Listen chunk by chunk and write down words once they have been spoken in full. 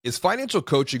Is financial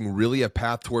coaching really a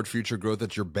path toward future growth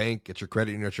at your bank, at your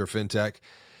credit union, at your fintech?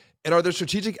 And are there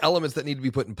strategic elements that need to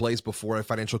be put in place before a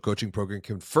financial coaching program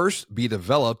can first be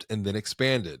developed and then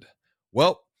expanded?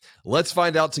 Well, let's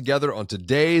find out together on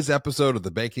today's episode of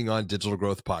the Banking on Digital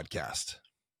Growth podcast.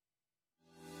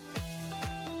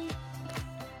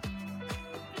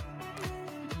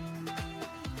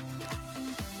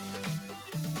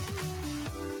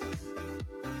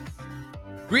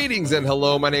 Greetings and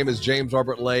hello. My name is James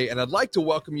Robert Lay, and I'd like to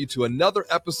welcome you to another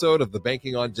episode of the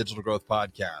Banking on Digital Growth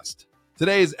podcast.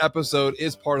 Today's episode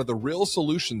is part of the Real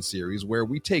Solutions series, where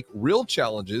we take real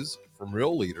challenges from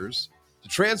real leaders to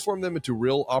transform them into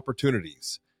real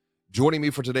opportunities. Joining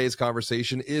me for today's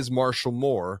conversation is Marshall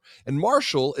Moore, and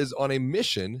Marshall is on a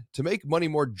mission to make money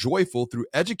more joyful through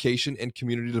education and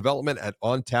community development at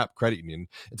OnTap Credit Union.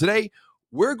 And today,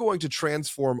 we're going to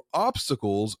transform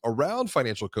obstacles around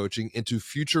financial coaching into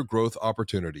future growth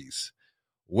opportunities.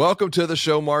 Welcome to the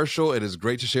show, Marshall. It is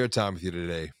great to share time with you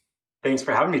today. Thanks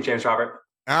for having me, James Robert.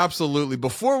 Absolutely.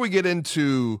 Before we get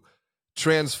into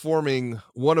transforming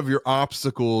one of your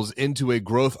obstacles into a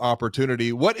growth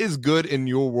opportunity, what is good in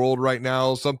your world right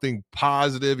now? Something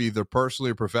positive, either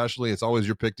personally or professionally. It's always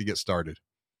your pick to get started.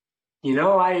 You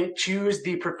know, I choose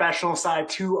the professional side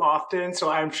too often, so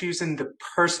I'm choosing the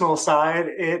personal side.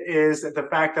 It is the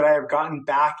fact that I have gotten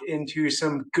back into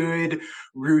some good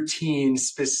routines,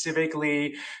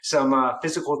 specifically some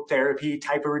physical therapy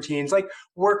type of routines, like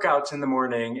workouts in the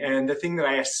morning. And the thing that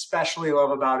I especially love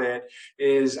about it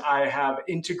is I have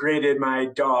integrated my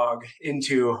dog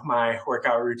into my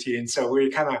workout routine. So we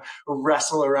kind of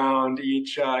wrestle around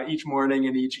each morning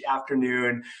and each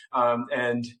afternoon,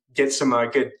 and get some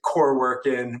good core work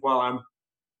in while I'm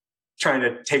trying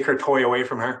to take her toy away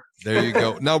from her. There you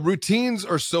go. Now, routines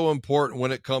are so important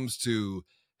when it comes to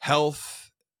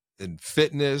health and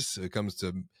fitness. It comes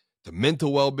to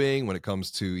mental well-being, when it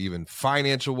comes to even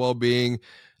financial well-being.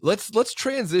 Let's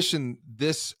transition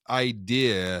this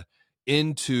idea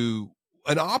into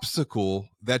an obstacle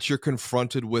that you're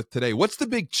confronted with today. What's the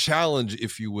big challenge,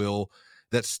 if you will,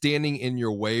 that's standing in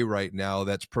your way right now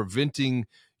that's preventing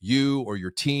you or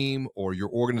your team or your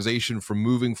organization from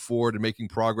moving forward and making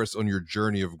progress on your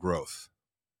journey of growth?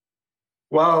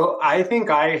 Well, I think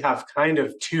I have kind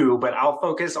of two, but I'll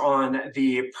focus on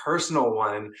the personal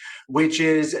one, which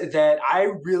is that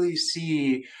I really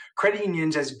see credit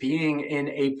unions as being in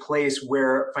a place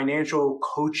where financial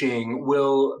coaching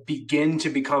will begin to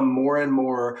become more and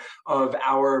more of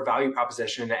our value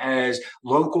proposition. As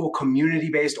local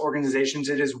community-based organizations,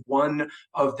 it is one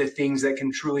of the things that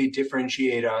can truly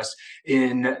differentiate us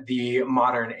in the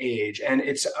modern age. And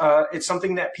it's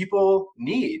something that people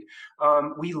need.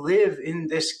 We live in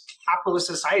this capitalist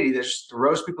society that just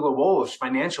throws people to wolves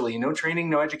financially, no training,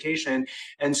 no education.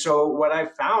 And so what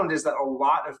I've found is that a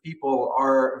lot of people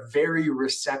are very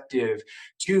receptive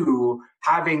to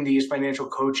having these financial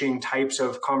coaching types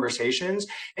of conversations.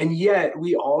 And yet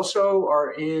we also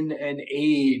are in an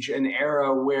age, an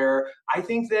era where I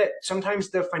think that sometimes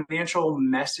the financial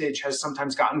message has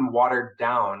sometimes gotten watered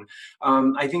down.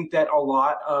 I think that a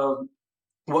lot of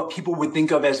what people would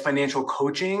think of as financial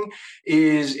coaching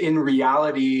is in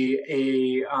reality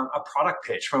a product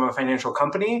pitch from a financial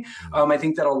company. I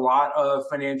think that a lot of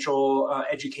financial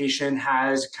education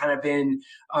has kind of been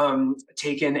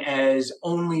taken as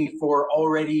only for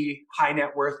already high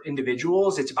net worth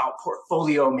individuals. It's about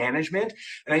portfolio management.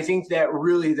 And I think that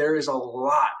really there is a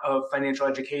lot of financial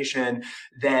education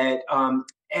that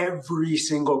every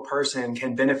single person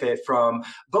can benefit from,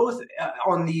 both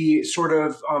on the sort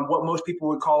of what most people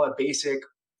would call a basic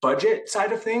budget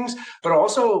side of things, but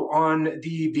also on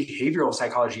the behavioral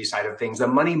psychology side of things, the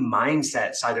money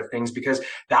mindset side of things, because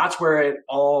that's where it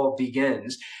all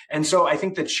begins. And so I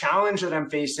think the challenge that I'm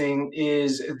facing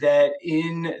is that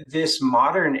in this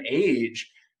modern age,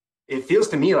 it feels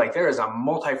to me like there is a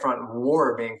multi-front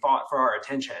war being fought for our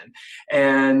attention,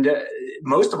 and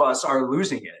most of us are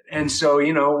losing it. And so,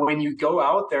 you know, when you go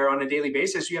out there on a daily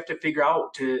basis, you have to figure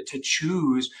out to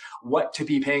choose what to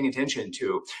be paying attention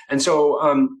to. And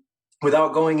so,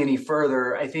 without going any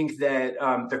further, I think that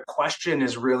the question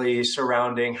is really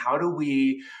surrounding how do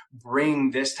we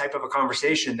bring this type of a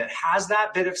conversation that has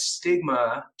that bit of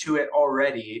stigma to it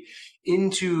already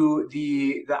into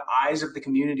the eyes of the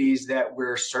communities that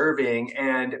we're serving,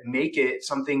 and make it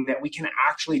something that we can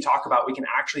actually talk about, we can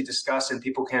actually discuss, and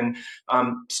people can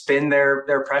spend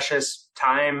their precious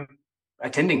time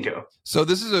attending to. So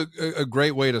this is a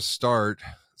great way to start.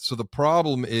 So the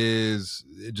problem is,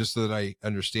 just so that I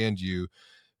understand you,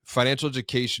 financial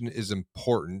education is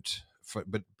important,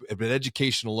 but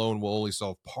education alone will only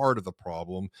solve part of the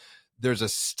problem. there's a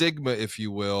stigma, if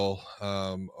you will,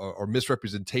 or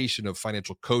misrepresentation of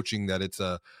financial coaching,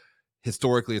 that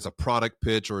historically it's a product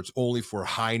pitch, or it's only for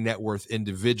high net worth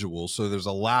individuals. So there's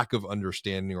a lack of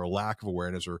understanding or a lack of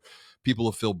awareness, or people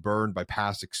who feel burned by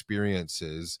past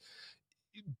experiences.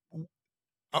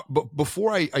 But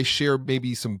before I share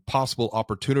maybe some possible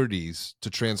opportunities to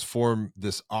transform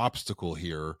this obstacle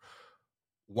here,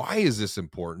 why is this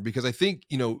important? Because I think,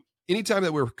 anytime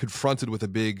that we're confronted with a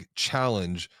big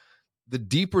challenge, the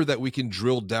deeper that we can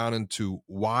drill down into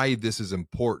why this is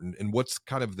important and what's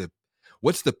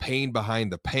the pain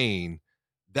behind the pain,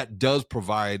 that does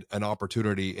provide an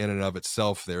opportunity in and of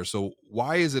itself there. So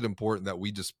why is it important that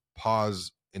we just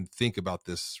pause and think about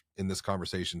this in this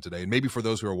conversation today? And maybe for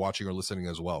those who are watching or listening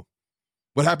as well,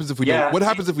 what happens if we don't,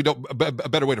 Yeah. a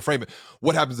better way to frame it,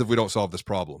 what happens if we don't solve this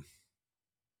problem?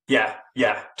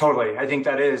 Yeah, totally. I think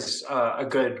that is a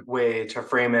good way to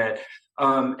frame it.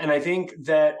 And I think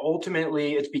that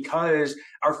ultimately it's because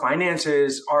our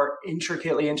finances are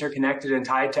intricately interconnected and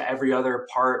tied to every other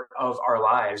part of our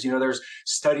lives. There's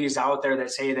studies out there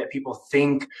that say that people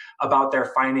think about their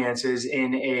finances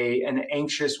in an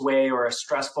anxious way or a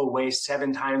stressful way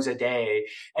 7 times a day.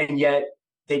 And yet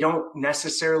they don't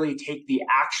necessarily take the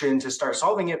action to start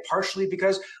solving it, partially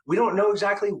because we don't know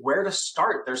exactly where to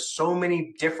start. There's so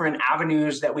many different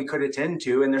avenues that we could attend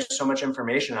to, and there's so much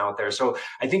information out there. So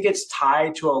I think it's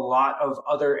tied to a lot of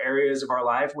other areas of our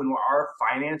life. When our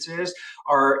finances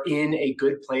are in a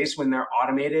good place, when they're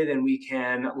automated and we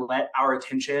can let our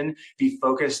attention be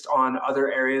focused on other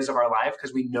areas of our life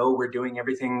because we know we're doing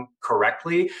everything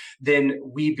correctly, then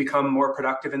we become more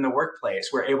productive in the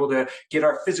workplace. We're able to get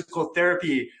our physical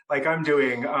therapy, like I'm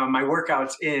doing, my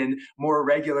workouts in more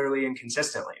regularly and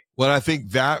consistently. Well, I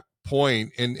think that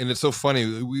point, and it's so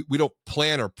funny, we don't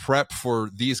plan or prep for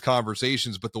these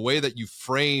conversations, but the way that you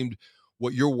framed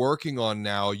what you're working on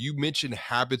now, you mentioned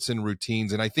habits and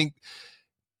routines. And I think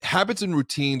habits and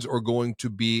routines are going to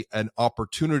be an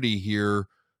opportunity here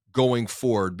going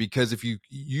forward, because if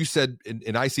you said,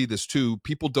 and I see this too,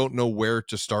 people don't know where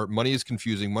to start. Money is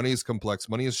confusing, money is complex,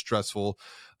 money is stressful.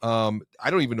 I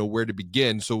don't even know where to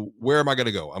begin. So where am I going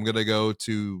to go? I'm going to go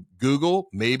to Google,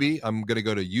 maybe. I'm going to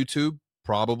go to YouTube,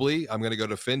 probably. I'm going to go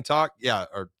to FinTalk,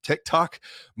 or TikTok,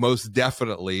 most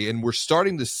definitely. And we're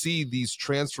starting to see these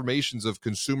transformations of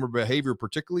consumer behavior,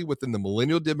 particularly within the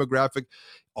millennial demographic,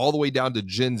 all the way down to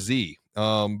Gen Z.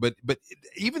 But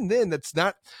even then, that's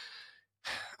not.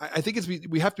 I think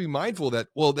we have to be mindful that,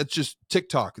 well, that's just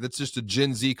TikTok. That's just a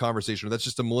Gen Z conversation. Or that's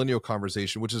just a millennial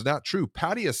conversation, which is not true.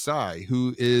 Patty Asai,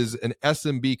 who is an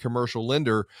SMB commercial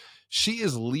lender, she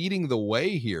is leading the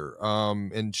way here.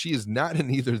 And she is not in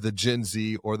either the Gen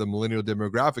Z or the millennial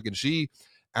demographic. And she,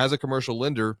 as a commercial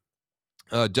lender,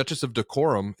 Duchess of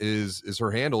Decorum is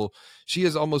her handle. She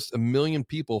has almost 1 million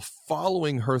people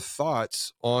following her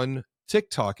thoughts on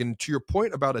TikTok. And to your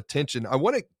point about attention, I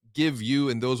want to give you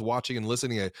and those watching and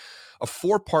listening a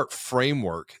 4-part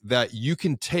framework that you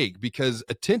can take, because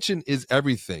attention is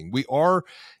everything. We are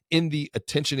in the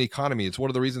attention economy. It's one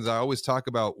of the reasons I always talk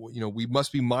about, we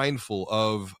must be mindful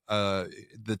of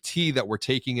the tea that we're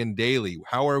taking in daily.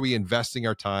 How are we investing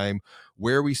our time?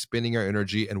 Where are we spending our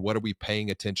energy? And what are we paying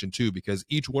attention to? Because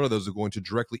each one of those are going to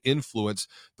directly influence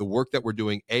the work that we're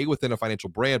doing, within a financial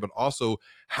brand, but also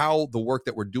how the work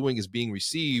that we're doing is being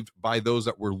received by those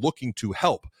that we're looking to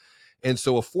help. And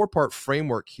so a 4-part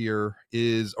framework here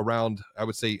is around, I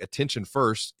would say, attention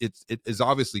first. It is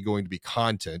obviously going to be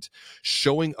content,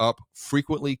 showing up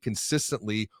frequently,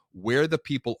 consistently where the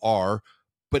people are,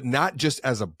 but not just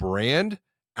as a brand,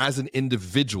 as an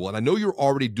individual. And I know you're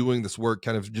already doing this work,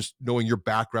 kind of just knowing your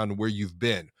background and where you've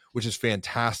been, which is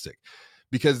fantastic,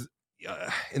 because,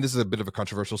 and this is a bit of a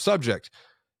controversial subject,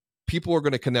 people are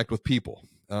going to connect with people.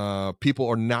 People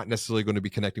are not necessarily going to be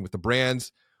connecting with the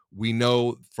brands. We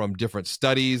know from different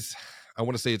studies, I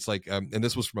want to say it's like, and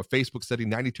this was from a Facebook study,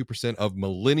 92% of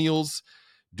millennials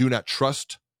do not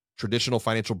trust traditional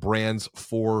financial brands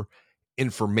for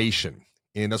information.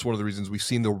 And that's one of the reasons we've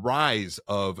seen the rise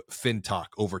of FinTalk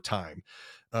over time.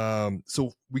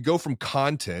 So we go from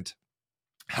content.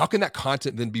 How can that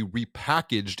content then be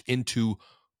repackaged into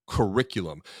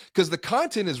curriculum? Because the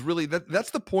content is really,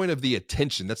 that's the point of the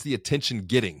attention. That's the attention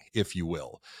getting, if you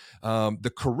will.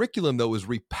 The curriculum, though, is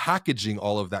repackaging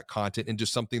all of that content into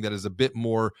something that is a bit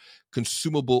more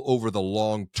consumable over the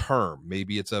long term.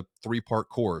 Maybe it's a 3-part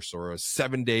course or a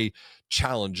 7-day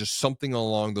challenge, just something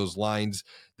along those lines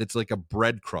that's like a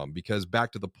breadcrumb. Because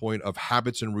back to the point of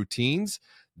habits and routines,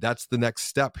 that's the next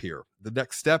step here. The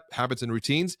next step, habits and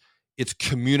routines, it's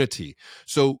community.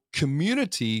 So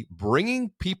community,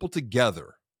 bringing people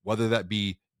together, whether that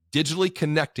be digitally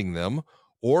connecting them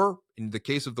or in the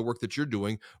case of the work that you're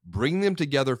doing, bring them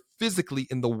together physically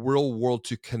in the real world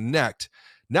to connect,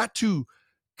 not to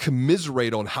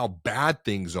commiserate on how bad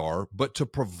things are, but to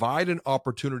provide an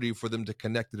opportunity for them to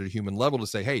connect at a human level to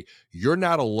say, hey, you're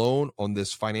not alone on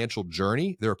this financial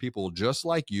journey. There are people just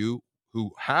like you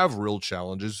who have real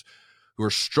challenges, who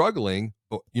are struggling,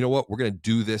 but you know what? We're going to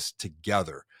do this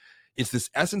together. It's this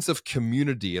essence of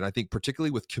community. And I think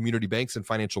particularly with community banks and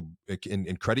financial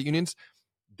and credit unions,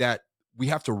 that we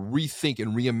have to rethink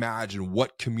and reimagine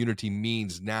what community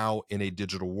means now in a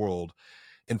digital world.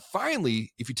 And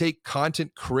finally, if you take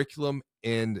content, curriculum,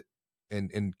 and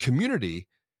community,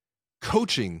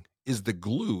 coaching is the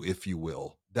glue, if you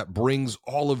will, that brings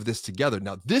all of this together.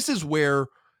 Now, this is where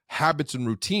habits and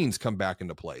routines come back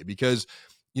into play, because,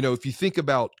 you know, if you think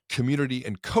about community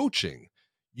and coaching,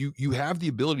 you have the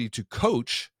ability to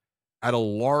coach at a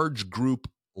large group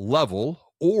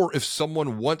level, or if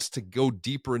someone wants to go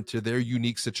deeper into their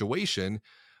unique situation,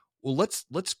 well,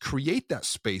 let's create that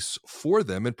space for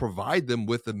them and provide them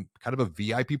with a kind of a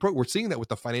VIP program. We're seeing that with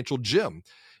the financial gym.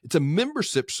 It's a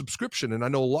membership subscription. And I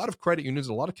know a lot of credit unions,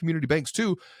 a lot of community banks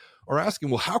too, are asking,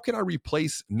 well, how can I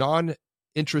replace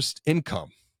non-interest income?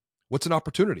 What's an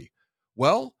opportunity?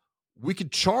 Well, we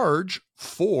could charge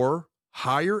for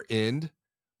higher end,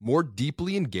 more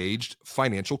deeply engaged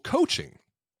financial coaching.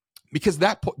 Because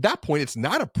that point, it's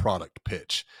not a product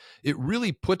pitch. It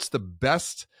really puts the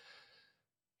best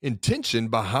intention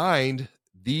behind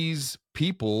these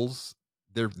people's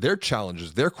their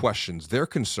challenges, their questions, their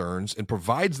concerns, and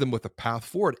provides them with a path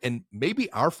forward. And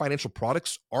maybe our financial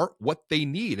products aren't what they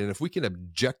need. And if we can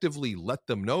objectively let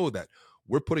them know that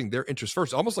we're putting their interests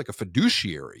first, almost like a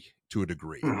fiduciary to a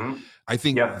degree, I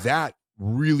think that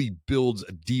really builds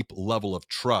a deep level of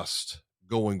trust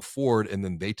going forward. And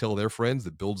then they tell their friends,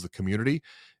 that builds the community.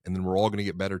 And then we're all going to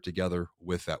get better together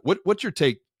with that. What's your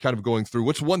take kind of going through?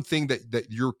 What's one thing that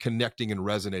you're connecting and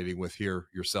resonating with here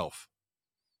yourself?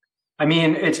 I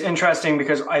mean, it's interesting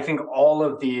because I think all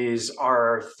of these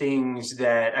are things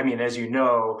that, I mean, as you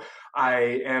know,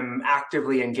 I am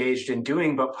actively engaged in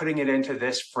doing, but putting it into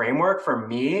this framework for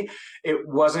me, it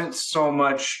wasn't so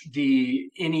much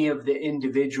any of the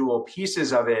individual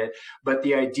pieces of it, but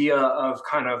the idea of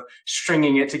kind of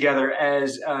stringing it together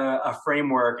as a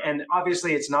framework. And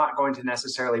obviously it's not going to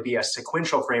necessarily be a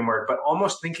sequential framework, but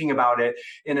almost thinking about it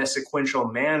in a sequential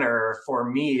manner for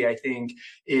me, I think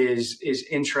is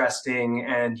interesting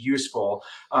and useful,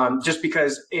 just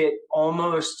because it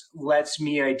almost lets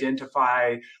me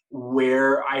identify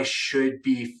where I should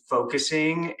be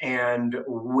focusing and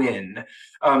when.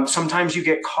 Sometimes you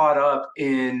get caught up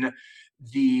in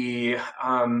the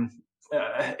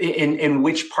in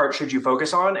which part should you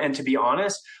focus on. And to be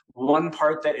honest, one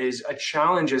part that is a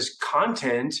challenge is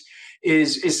content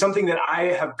is something that I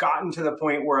have gotten to the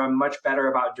point where I'm much better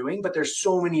about doing, but there's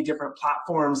so many different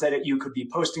platforms that you could be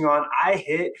posting on. I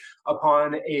hit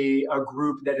upon a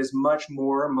group that is much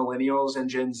more millennials and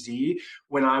Gen Z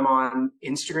when I'm on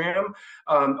Instagram,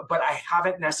 but I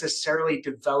haven't necessarily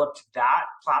developed that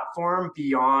platform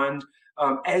beyond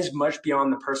as much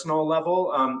beyond the personal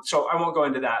level. So I won't go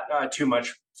into that too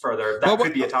much further. That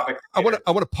could be a topic. I want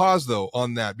to pause though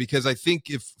on that, because I think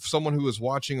if someone who is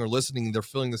watching or listening, they're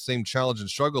feeling the same challenge and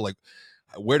struggle, like,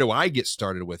 where do I get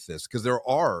started with this? Because there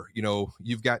are, you know,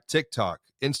 you've got TikTok,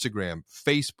 Instagram,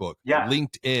 Facebook,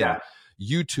 LinkedIn,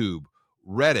 YouTube,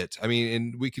 Reddit. I mean,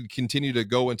 and we could continue to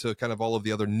go into kind of all of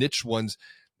the other niche ones.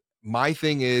 My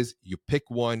thing is, you pick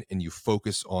one and you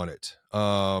focus on it.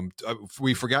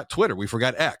 We forgot Twitter, we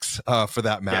forgot X, for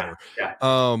that matter.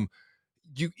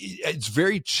 It's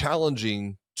very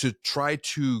challenging to try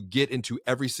to get into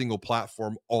every single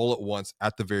platform all at once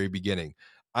at the very beginning.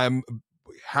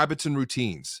 Habits and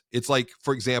routines. It's like,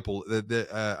 for example,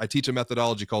 I teach a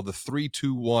methodology called the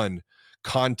 3-2-1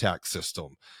 contact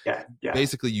system.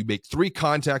 Basically, you make 3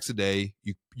 contacts a day.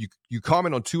 You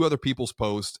comment on 2 other people's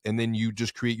posts, and then you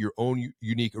just create your own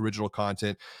unique original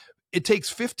content. It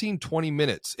takes 15-20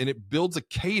 minutes, and it builds a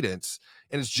cadence,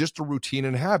 and it's just a routine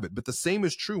and habit. But the same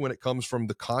is true when it comes from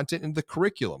the content and the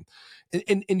curriculum.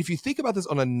 And if you think about this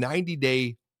on a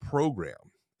 90-day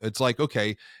program, it's like,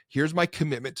 okay, here's my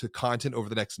commitment to content over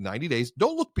the next 90 days.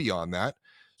 Don't look beyond that.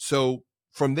 So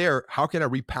from there, how can I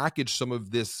repackage some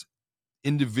of this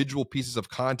individual pieces of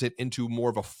content into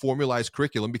more of a formalized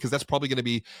curriculum? Because that's probably going to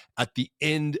be at the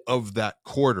end of that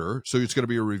quarter. So it's going to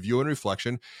be a review and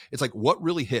reflection. It's like, what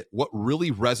really hit, what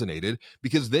really resonated,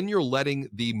 because then you're letting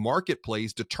the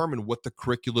marketplace determine what the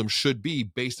curriculum should be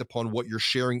based upon what you're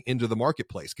sharing into the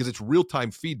marketplace, because it's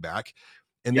real-time feedback.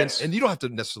 And then, and you don't have to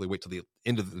necessarily wait till the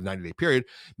end of the 90-day period.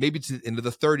 Maybe it's the end of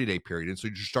the 30-day period. And so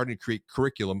you're starting to create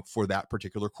curriculum for that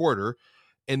particular quarter.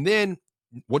 And then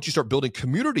once you start building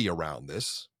community around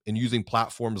this and using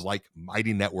platforms like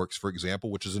Mighty Networks, for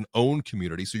example, which is an own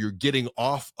community. So you're getting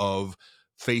off of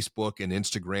Facebook and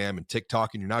Instagram and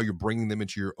TikTok, and you're bringing them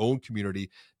into your own community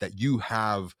that you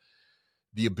have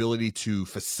the ability to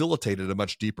facilitate at a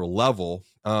much deeper level.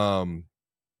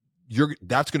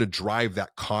 That's going to drive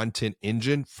that content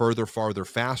engine further, farther,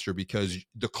 faster, because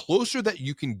the closer that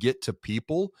you can get to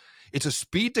people, it's a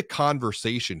speed to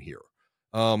conversation here.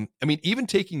 I mean, even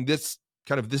taking this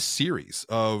series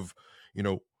of,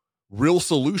 real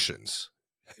solutions,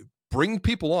 bring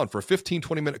people on for 15,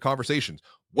 20-minute conversations.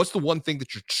 What's the one thing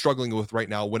that you're struggling with right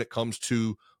now when it comes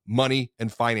to money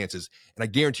and finances? And I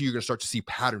guarantee you're going to start to see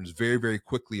patterns very, very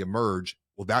quickly emerge.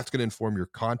 Well, that's going to inform your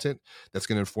content. That's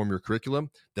going to inform your curriculum.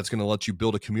 That's going to let you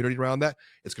build a community around that.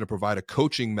 It's going to provide a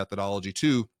coaching methodology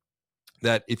too,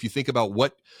 that if you think about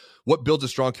what builds a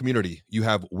strong community, you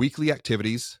have weekly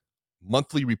activities,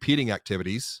 monthly repeating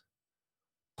activities,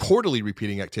 quarterly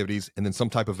repeating activities, and then some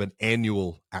type of an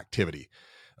annual activity.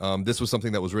 This was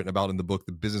something that was written about in the book,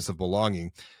 The Business of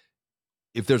Belonging.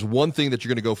 If there's one thing that you're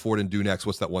going to go forward and do next,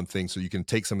 what's that one thing? So you can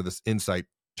take some of this insight,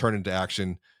 turn into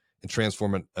action, and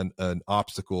transform an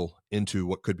obstacle into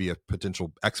what could be a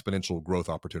potential exponential growth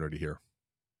opportunity here.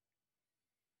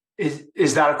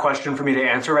 Is that a question for me to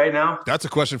answer right now? That's a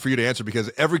question for you to answer, because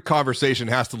every conversation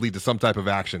has to lead to some type of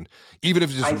action, even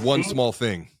if it's just one small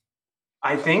thing.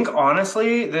 I think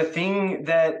honestly, the thing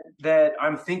that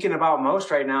I'm thinking about most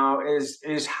right now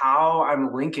is how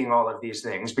I'm linking all of these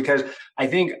things, because I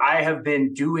think I have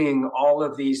been doing all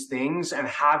of these things and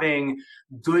having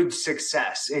good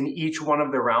success in each one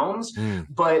of the realms,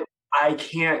 but I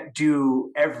can't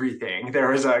do everything. There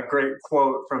was a great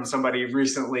quote from somebody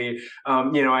recently.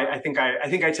 I think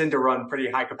I tend to run pretty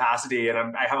high capacity, and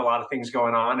I have a lot of things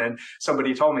going on. And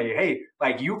somebody told me, "Hey,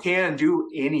 like, you can do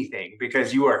anything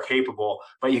because you are capable,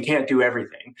 but you can't do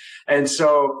everything." And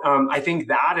so I think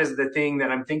that is the thing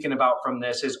that I'm thinking about from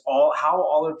this, is how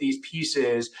all of these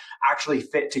pieces actually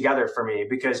fit together for me,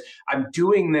 because I'm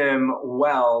doing them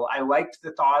well. I liked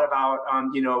the thought about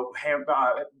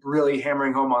really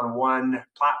hammering home on one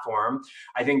platform.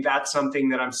 I think that's something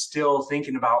that I'm still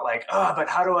thinking about, like, but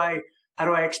how do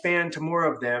I expand to more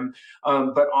of them?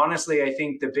 But honestly, I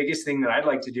think the biggest thing that I'd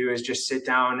like to do is just sit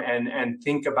down and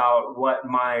think about what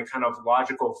my kind of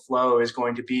logical flow is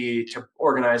going to be to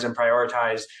organize and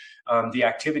prioritize the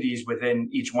activities within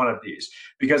each one of these.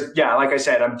 Because, yeah, like I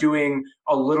said, I'm doing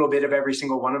a little bit of every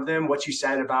single one of them. What you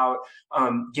said about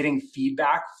getting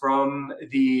feedback from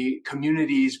the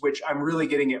communities, which I'm really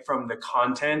getting it from the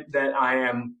content that I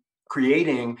am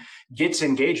creating, gets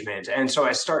engagement. And so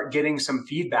I start getting some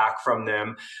feedback from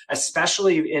them.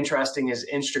 Especially interesting is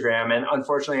Instagram. And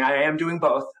unfortunately, I am doing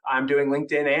both. I'm doing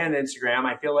LinkedIn and Instagram.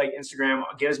 I feel like Instagram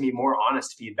gives me more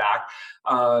honest feedback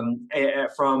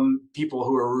from people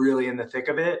who are really in the thick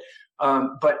of it.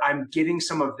 But I'm getting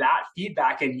some of that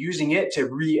feedback and using it to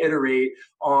reiterate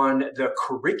on the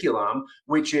curriculum,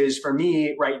 which is, for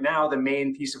me right now, the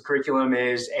main piece of curriculum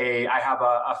is I have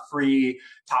a free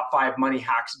top 5 money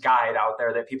hacks guide out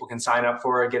there that people can sign up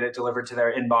for and get it delivered to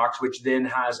their inbox, which then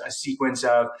has a sequence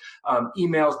of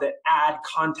emails that add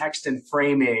context and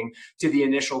framing to the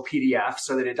initial PDF,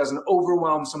 so that it doesn't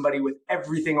overwhelm somebody with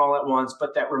everything all at once,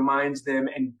 but that reminds them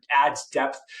and adds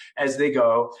depth as they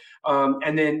go.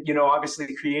 And then,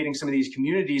 obviously creating some of these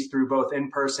communities through both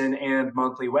in-person and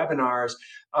monthly webinars.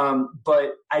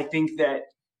 But I think that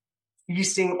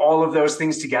piecing all of those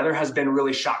things together has been a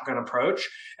really shotgun approach.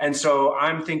 And so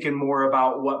I'm thinking more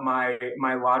about what my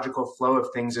logical flow of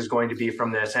things is going to be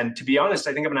from this. And to be honest,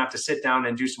 I think I'm gonna have to sit down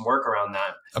and do some work around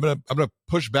that. I'm gonna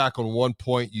push back on one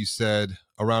point you said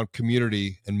around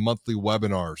community and monthly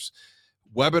webinars.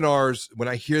 Webinars, when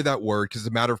I hear that word, because it's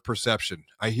a matter of perception,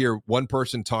 I hear one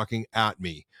person talking at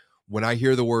me. When I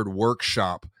hear the word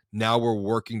workshop, now we're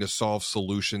working to solve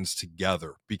solutions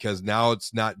together, because now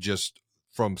it's not just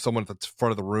from someone at the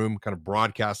front of the room kind of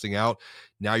broadcasting out.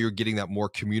 Now you're getting that more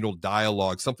communal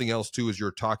dialogue. Something else too, is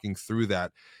you're talking through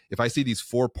that. If I see these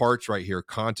 4 parts right here: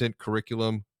 content,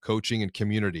 curriculum, coaching, and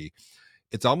community,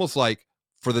 it's almost like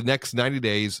for the next 90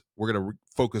 days, we're going to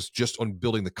focus just on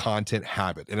building the content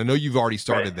habit. And I know you've already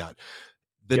started that.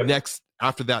 Next,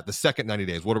 after that, the second 90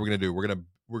 days, what are we going to do? We're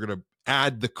going to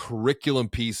add the curriculum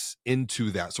piece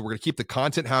into that. So we're going to keep the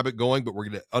content habit going, but we're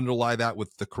going to underlie that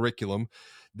with the curriculum.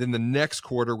 Then the next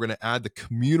quarter, we're going to add the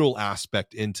communal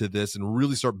aspect into this and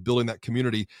really start building that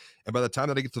community. And by the time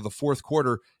that I get to the 4th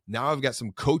quarter, now I've got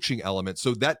some coaching elements.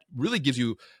 So that really gives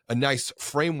you a nice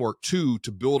framework too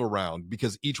to build around,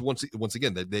 because once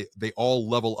again, they all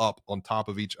level up on top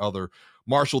of each other.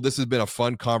 Marshall, this has been a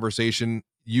fun conversation.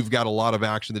 you've got a lot of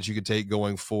action that you can take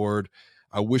going forward.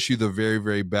 I wish you the very,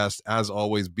 very best. As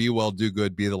always, be well, do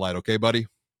good, be the light. Okay, buddy?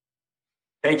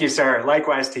 Thank you, sir.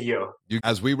 Likewise to you.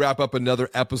 As we wrap up another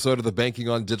episode of the Banking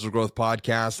on Digital Growth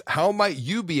podcast, how might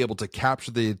you be able to capture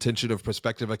the attention of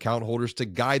prospective account holders to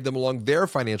guide them along their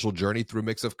financial journey through a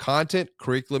mix of content,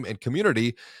 curriculum, and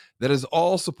community that is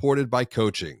all supported by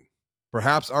coaching?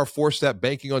 Perhaps our 4-step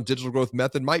Banking on Digital Growth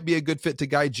method might be a good fit to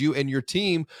guide you and your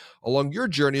team along your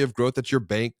journey of growth at your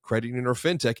bank, credit union, or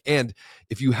fintech. And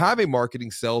if you have a marketing,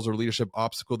 sales, or leadership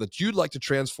obstacle that you'd like to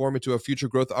transform into a future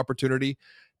growth opportunity,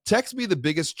 text me the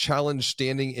biggest challenge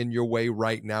standing in your way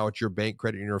right now at your bank,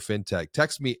 credit union, or fintech.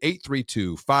 Text me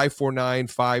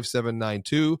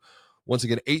 832-549-5792. Once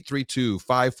again,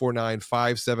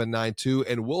 832-549-5792,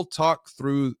 and we'll talk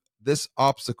through this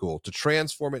obstacle to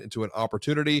transform it into an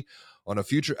opportunity on a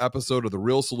future episode of the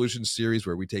Real Solutions series,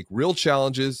 where we take real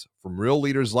challenges from real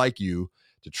leaders like you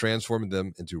to transform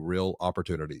them into real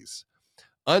opportunities.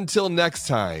 Until next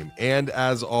time, and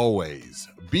as always,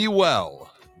 be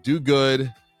well, do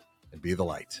good, and be the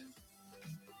light.